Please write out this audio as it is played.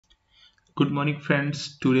Good morning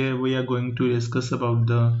friends. Today we are going to discuss about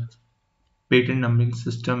the patent numbering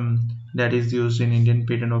system that is used in Indian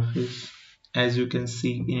Patent Office. As you can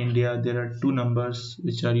see in India there are two numbers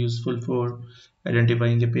which are useful for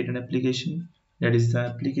identifying a patent application, that is the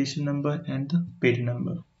application number and the patent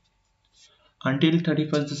number. Until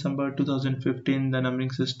 31st December 2015 the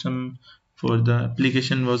numbering system for the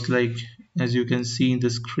application was like, as you can see in the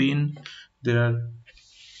screen, there are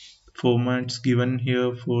formats given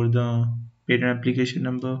here for the patent application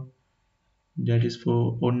number, that is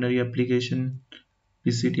for ordinary application,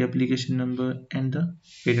 PCT application number and the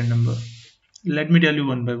patent number. Let me tell you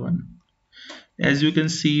one by one. As you can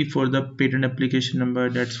see for the patent application number,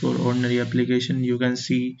 that's for ordinary application, you can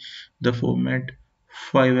see the format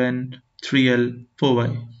 5N, 3L,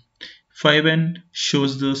 4Y. 5N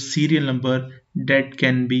shows the serial number that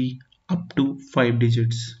can be up to 5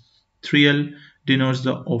 digits. 3L denotes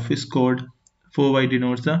the office code, 4Y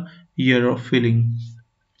denotes the year of filing.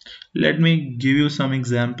 Let me give you some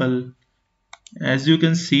example. As you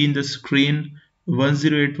can see in the screen,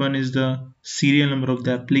 1081 is the serial number of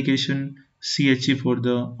the application, CHE for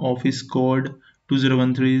the office code,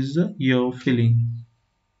 2013 is the year of filing.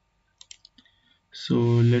 So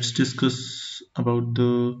let's discuss about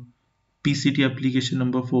the PCT application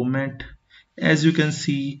number format. As you can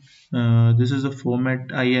see, this is the format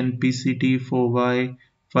INPCT 4Y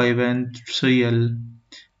 5N 3L.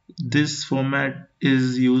 This format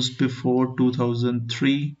is used before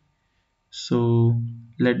 2003. So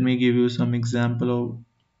let me give you some example of,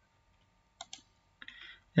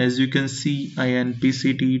 as you can see,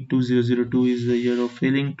 INPCT 2002 is the year of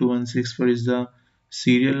filing, 2164 is the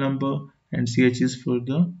serial number and CH is for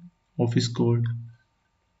the office code.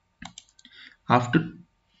 After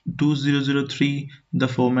 2003 the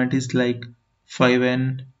format is like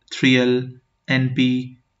 5N, 3L,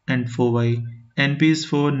 NP and 4Y. NP is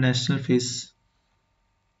for national face.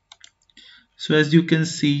 So as you can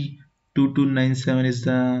see, 2297 is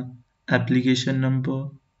the application number,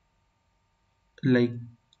 like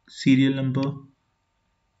serial number,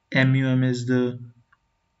 MUM is the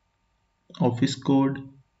office code,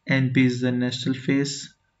 NP is the national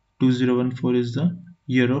face, 2014 is the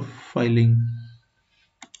year of filing.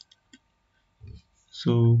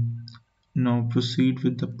 So now proceed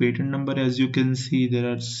with the patent number. As you can see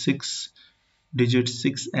there are 6 digits,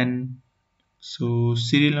 6N. So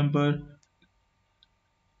serial number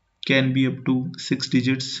can be up to 6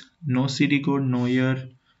 digits, no CD code, no year.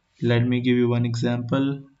 Let me give you one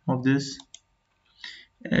example of this.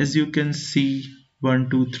 As you can see,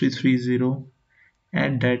 12330,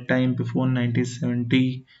 at that time before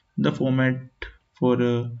 1970 the format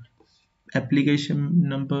for application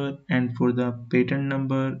number and for the patent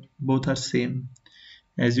number both are same.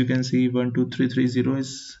 As you can see, 12330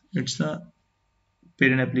 is it's the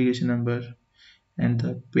patent application number, and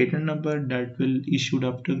the patent number that will issued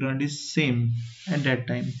after grant is same at that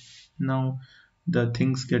time. Now the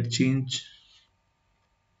things get changed.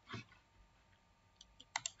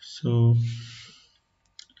 So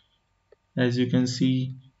as you can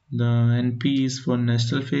see, the NP is for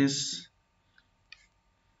national face,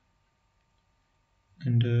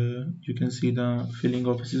 and you can see the filling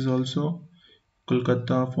offices also.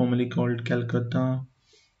 Kolkata, formerly called Calcutta,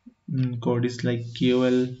 code is like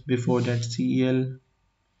KOL, before that CEL.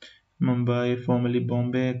 Mumbai, formerly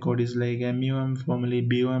Bombay, code is like MUM, formerly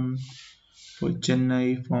BUM. For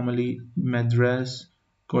Chennai, formerly Madras,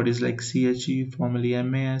 code is like CHE, formerly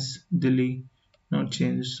MAS. Delhi, no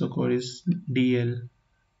change, so code is DL.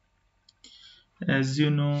 As you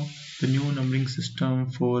know, the new numbering system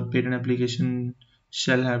for patent application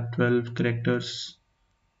shall have 12 characters,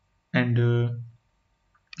 and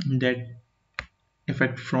that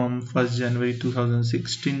effect from 1st January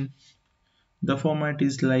 2016. The format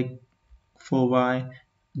is like 4Y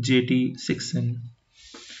JT6N.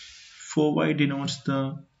 4Y denotes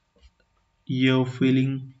the year of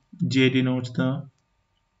filing, J denotes the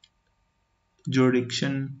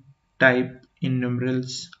jurisdiction type in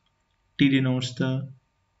numerals, T denotes the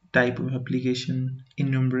type of application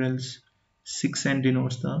in numerals, 6N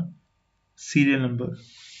denotes the serial number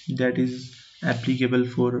that is applicable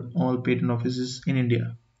for all patent offices in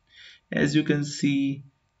India. As you can see,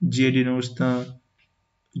 J denotes the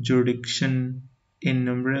jurisdiction in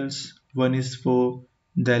numerals. 1 is for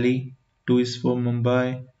Delhi, 2 is for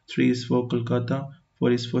Mumbai, 3 is for Kolkata,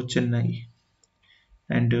 4 is for Chennai.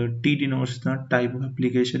 And T denotes the type of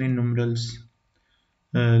application in numerals.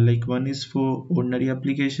 Like 1 is for ordinary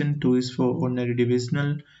application, 2 is for ordinary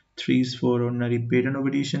divisional, 3 is for ordinary patent of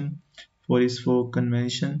edition, 4 is for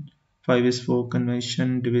convention, 5 is for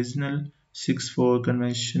convention divisional, 6 for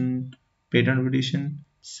convention patent of edition,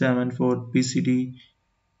 7 for PCT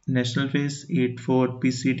National Phase, 8 for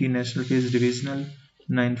PCT National Phase Divisional,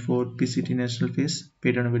 9 for PCT National Phase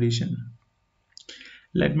Patent of Edition.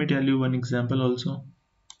 Let me tell you one example also.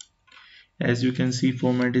 As you can see,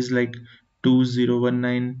 format is like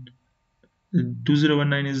 2019.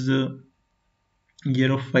 2019 is the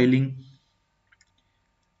year of filing,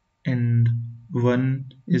 and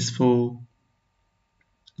 1 is for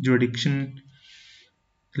jurisdiction,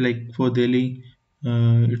 like for Delhi,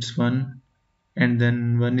 it's 1, and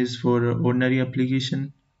then 1 is for ordinary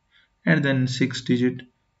application, and then 6-digit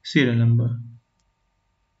serial number.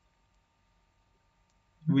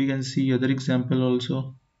 We can see other example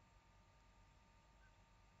also,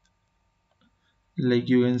 like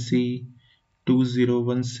you can see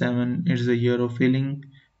 2017 is the year of filing.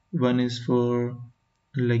 1 is for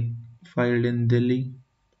like filed in Delhi,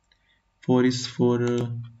 4 is for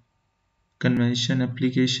convention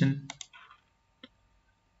application,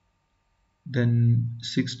 then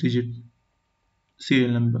 6-digit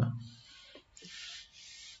serial number.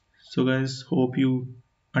 So guys, hope you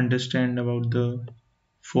understand about the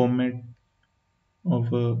format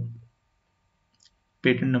of a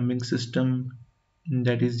patent numbering system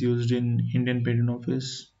that is used in Indian Patent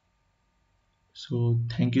Office. So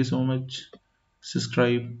thank you so much.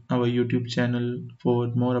 Subscribe our YouTube channel for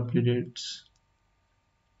more updates.